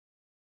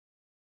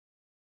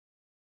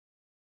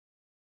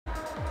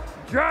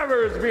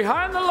Drivers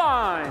behind the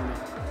line.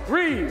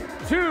 3,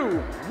 2,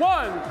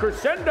 1,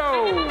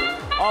 crescendo.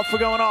 Off we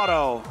go in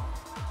auto.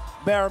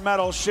 Bare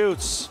Metal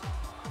shoots.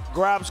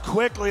 Grabs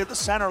quickly at the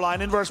center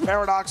line. Inverse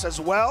Paradox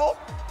as well.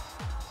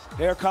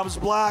 Here comes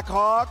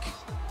Blackhawk.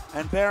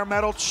 And Bare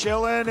Metal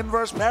chillin'.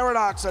 Inverse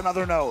Paradox,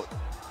 another note.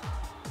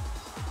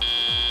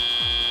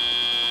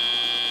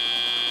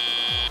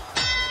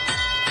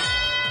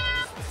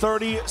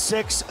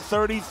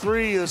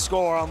 (36-33) the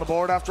score on the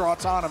board after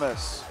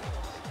Autonomous.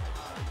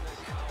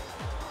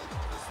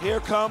 Here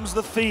comes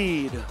the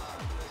feed.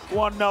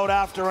 One note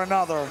after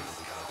another.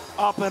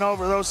 Up and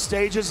over those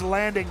stages,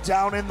 landing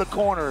down in the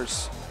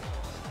corners.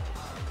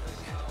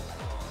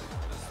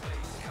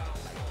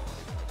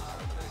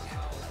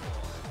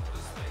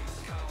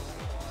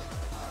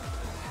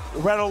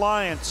 Red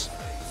Alliance,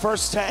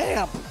 first to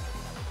amp.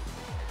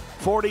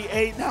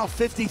 48, now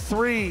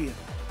 53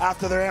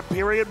 after their amp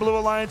period. Blue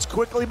Alliance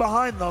quickly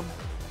behind them,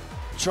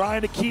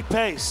 trying to keep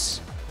pace.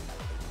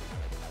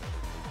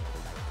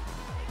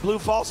 Blue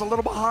falls a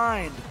little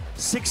behind,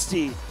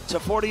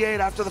 60-48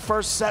 after the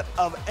first set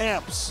of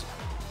amps,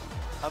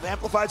 of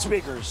amplified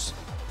speakers.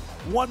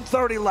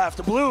 130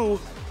 left. Blue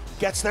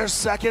gets their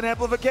second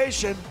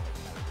amplification.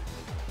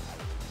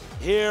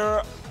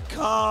 Here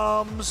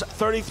comes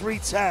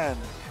 3310.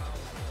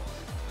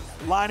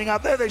 Lining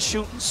up there, they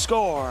shoot and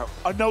score.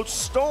 A note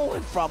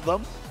stolen from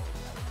them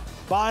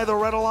by the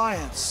Red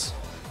Alliance.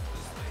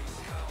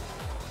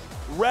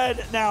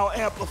 Red now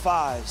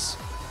amplifies,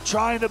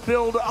 trying to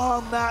build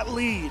on that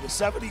lead.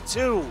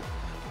 72,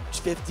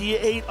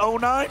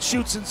 5809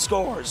 shoots and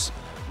scores.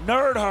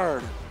 Nerd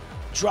Herd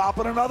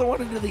dropping another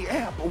one into the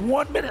amp.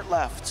 1 minute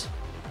left.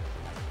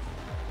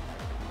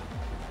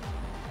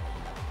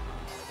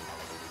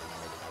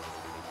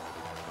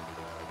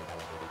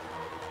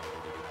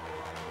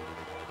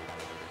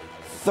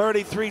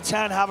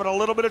 (3310) having a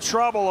little bit of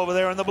trouble over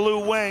there in the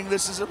blue wing.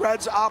 This is the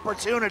Red's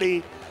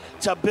opportunity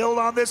to build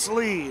on this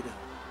lead.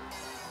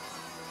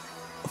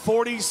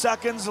 40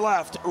 seconds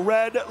left.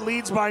 Red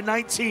leads by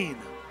 19.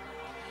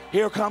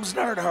 Here comes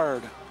Nerd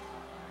Herd.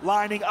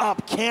 Lining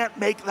up, can't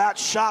make that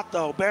shot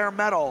though. Bare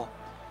Metal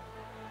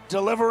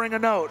delivering a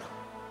note,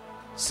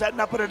 setting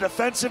up in a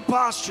defensive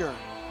posture,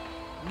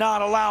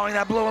 not allowing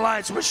that Blue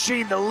Alliance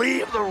machine to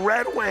leave the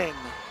red wing.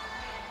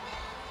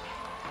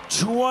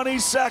 20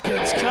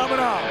 seconds coming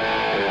up.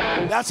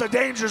 That's a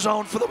danger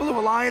zone for the Blue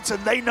Alliance,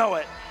 and they know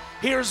it.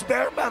 Here's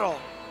Bare Metal.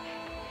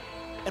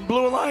 And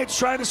Blue Alliance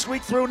trying to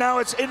squeak through. Now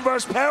it's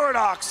Inverse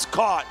Paradox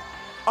caught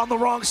on the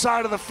wrong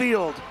side of the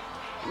field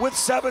with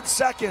 7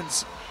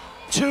 seconds.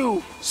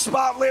 2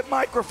 spotlit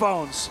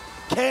microphones.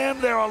 Can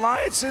their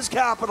alliances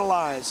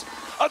capitalize?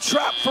 A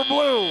trap for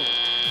Blue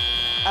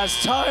as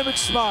time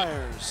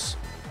expires.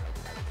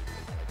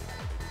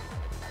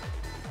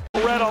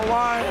 Red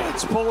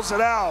Alliance pulls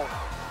it out.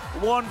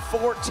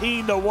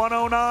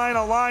 114-109,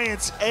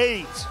 Alliance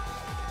 8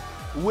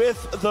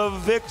 with the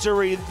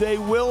victory. They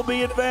will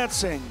be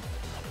advancing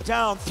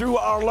down through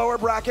our lower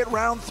bracket.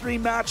 Round 3,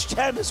 match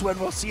 10 is when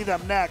we'll see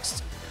them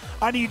next.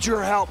 I need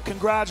your help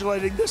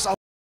congratulating this